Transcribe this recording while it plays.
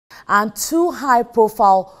And two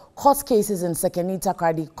high-profile court cases in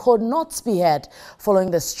Sekondi could not be heard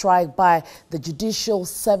following the strike by the Judicial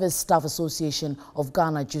Service Staff Association of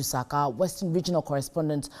Ghana, JUSSAG. Our Western Regional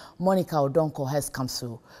Correspondent Monica Odonko has come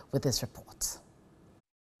through with this report.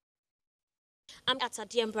 I'm at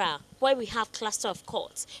Adiembra, where we have cluster of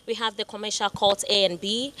courts. We have the Commercial Court A and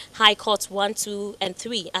B, High Courts 1, 2, and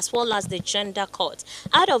 3, as well as the Gender Court.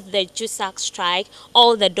 Out of the JUSSAG strike,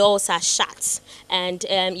 all the doors are shut, and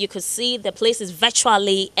you could see the place is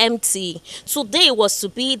virtually empty. Today was to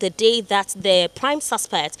be the day that the prime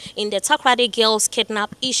suspect in the Takoradi girls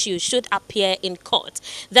kidnap issue should appear in court.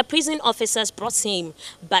 The prison officers brought him,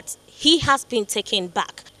 but he has been taken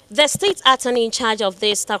back. The state attorney in charge of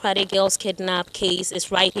this Takoradi girls kidnap case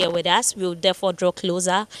is right here with us. We will therefore draw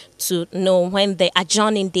closer to know when the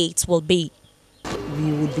adjourning date will be.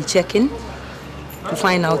 We would be checking to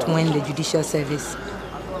find out when the judicial service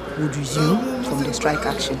would resume from the strike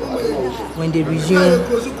action. When they resume,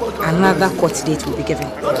 another court date will be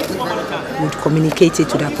given. We would communicate it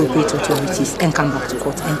to the appropriate authorities and come back to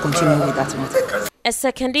court and continue with that matter. A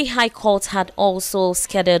Sekondi High Court had also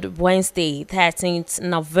scheduled Wednesday, 13th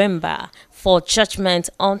November, for judgment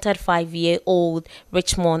on 35-year-old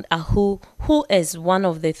Richmond Ahu, who is one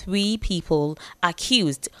of the 3 people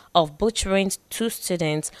accused of butchering 2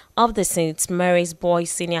 students of the St. Mary's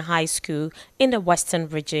Boys Senior High School in the Western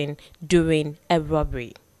Region during a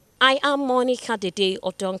robbery. I am Monica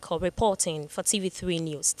Odonko reporting for TV3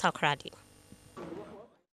 News, Takoradi.